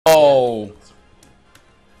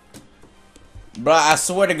Bruh, I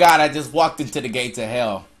swear to God, I just walked into the gates of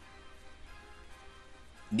hell.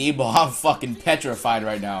 Debo, I'm fucking petrified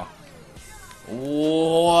right now.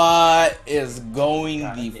 What is going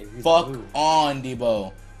God, the the fuck blue. on,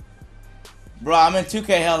 Debo? Bro, I'm in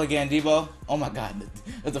 2K hell again, Debo. Oh my God,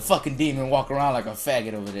 there's a fucking demon walking around like a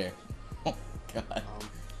faggot over there. Oh God.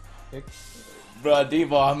 Pick. Bro,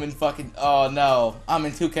 Debo, I'm in fucking... Oh no, I'm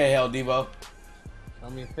in 2K hell, Debo. Show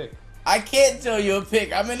me a pick. I can't show you a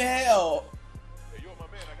pick, I'm in hell. Hey, you're my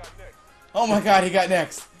man. I got next. Oh my God, he got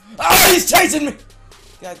next. Oh, he's chasing me!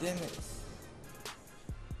 God damn it.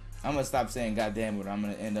 I'm gonna stop saying God damn it, or I'm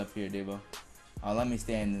gonna end up here, Debo. Oh, let me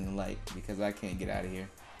stand in the light, because I can't get out of here.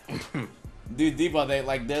 Dude, Debo,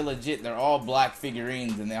 they're legit. They're all black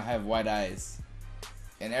figurines, and they all have white eyes.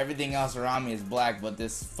 And everything else around me is black, but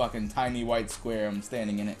this fucking tiny white square, I'm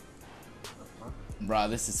standing in it. Bruh,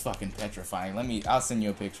 this is fucking petrifying. I'll send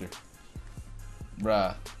you a picture.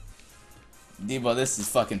 Bruh. Debo, this is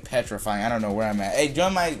fucking petrifying. I don't know where I'm at. Hey,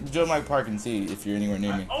 join my park and see if you're anywhere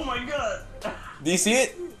near me. Oh my God! Do you see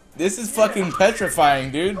it? This is fucking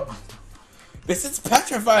petrifying, dude. This is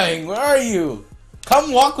petrifying. Where are you?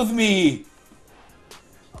 Come walk with me.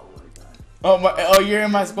 Oh my God! Oh, you're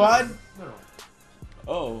in my squad?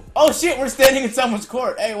 No. Oh shit, we're standing in someone's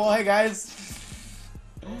court. Hey guys.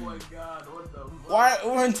 Oh my God! What the? Why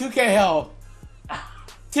we're in 2K hell?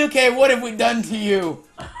 2K, what have we done to you?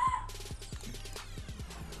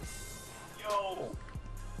 Yo!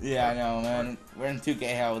 Yeah, I know, man. We're in 2K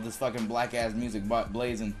hell with this fucking black ass music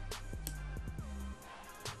blazing.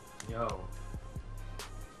 Yo!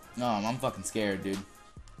 No, I'm fucking scared, dude.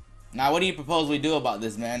 Now, what do you propose we do about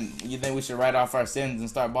this, man? You think we should write off our sins and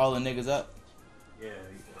start balling niggas up? Yeah,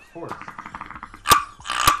 of course.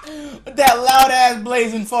 With that loud ass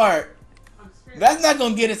blazing fart. I'm scared. That's not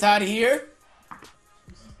gonna get us out of here. I'm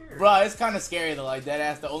scared. Bro, it's kind of scary though. Like, that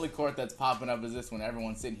ass, the only court that's popping up is this one.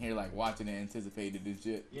 Everyone's sitting here, like, watching it, anticipated and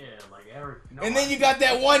shit. Yeah, like every. No, And then you got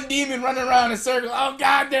that one demon running around in a circle. Oh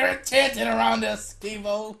God, they're chanting around us,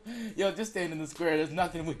 Steve-O. Yo, just stand in the square. There's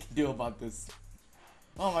nothing we can do about this.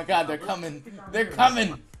 Oh my God, they're coming. They're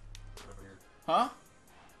coming. Huh?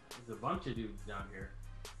 There's a bunch of dudes down here.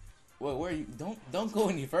 Well, where are you? Don't go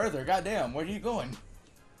any further. Goddamn, where are you going?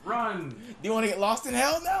 Run! Do you want to get lost in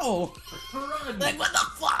hell? No. Run! Like, what the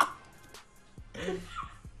fuck?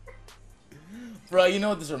 Bro, you know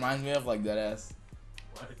what this reminds me of? Like, that ass.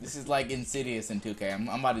 What? This is like Insidious in 2K. I'm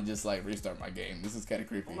about to just like restart my game. This is kind of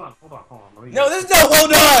creepy. Hold on. Let me No, there's no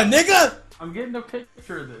hold on, nigga. I'm getting a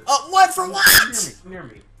picture of this. What for what? Near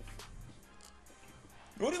me.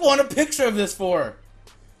 What do you want a picture of this for?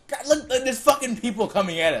 God, look, there's fucking people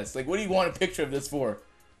coming at us. Like, what do you want a picture of this for?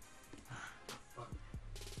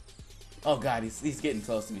 Oh God, he's getting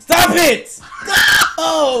close to me. Stop it!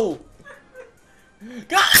 No!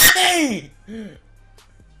 God, hey!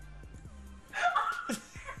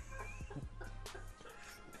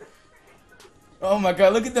 Oh my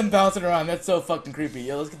God, look at them bouncing around. That's so fucking creepy.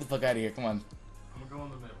 Yo, let's get the fuck out of here. Come on. I'm gonna go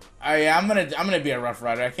in the middle. Alright, yeah, I'm gonna be a rough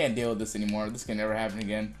rider. I can't deal with this anymore. This can never happen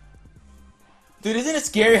again. Dude, isn't it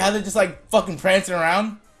scary how they're just like fucking prancing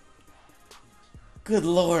around? Good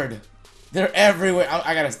lord. They're everywhere.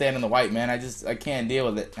 I gotta stand in the white, man. I can't deal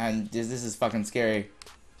with it. This is fucking scary.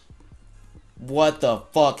 What the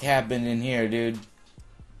fuck happened in here, dude?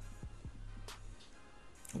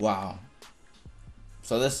 Wow.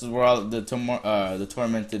 So this is where all the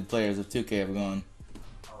tormented players of 2K have gone.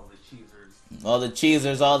 All the cheesers. All the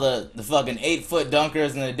cheesers, all the fucking 8-foot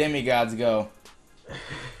dunkers and the Demi-God'S go.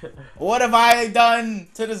 What have I done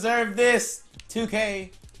to deserve this,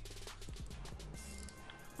 2K?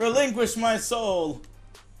 Relinquish my soul.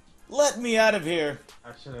 Let me out of here. I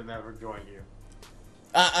should have never joined you.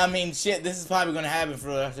 I mean, shit, this is probably gonna happen for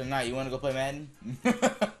the rest of the night. You wanna go play Madden?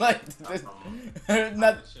 Like,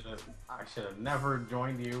 not. I should have never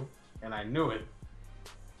joined you, and I knew it.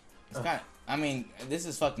 It's kind of, I mean, this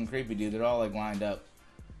is fucking creepy, dude. They're all like lined up,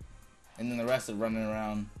 and then the rest are running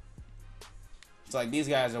around. It's like these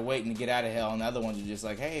guys are waiting to get out of hell, and the other ones are just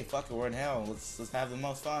like, "Hey, fuck it, we're in hell. Let's have the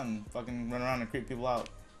most fun. Fucking run around and creep people out."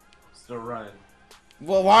 Still running.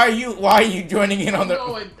 Well, why are you joining in on the?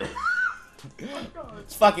 Oh my God.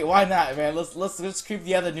 Fuck it, why not, man? Let's creep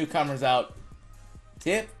the other newcomers out.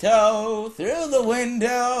 Tiptoe through the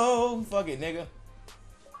window. Fuck it, nigga.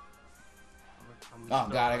 Oh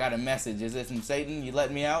God, I got a message. Is it from Satan? You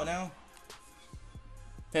letting me out now?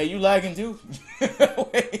 Hey, you lagging too?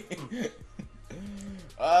 Wait.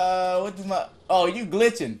 What's my? Oh, you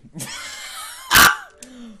glitching?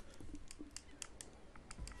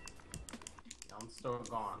 I'm still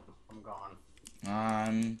gone. I'm gone.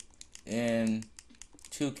 I'm in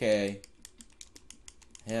 2K.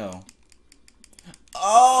 Hell.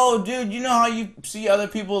 Oh, dude, you know how you see other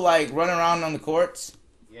people like running around on the courts?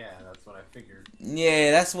 Yeah, that's what I figured.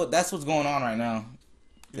 Yeah, that's what's going on right now.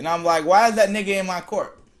 And I'm like, why is that nigga in my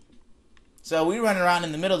court? So we running around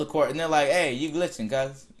in the middle of the court, and they're like, hey, you glitching,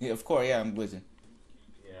 cuz? Yeah, of course, yeah, I'm glitching.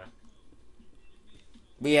 Yeah.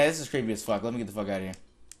 But yeah, this is creepy as fuck. Let me get the fuck out of here.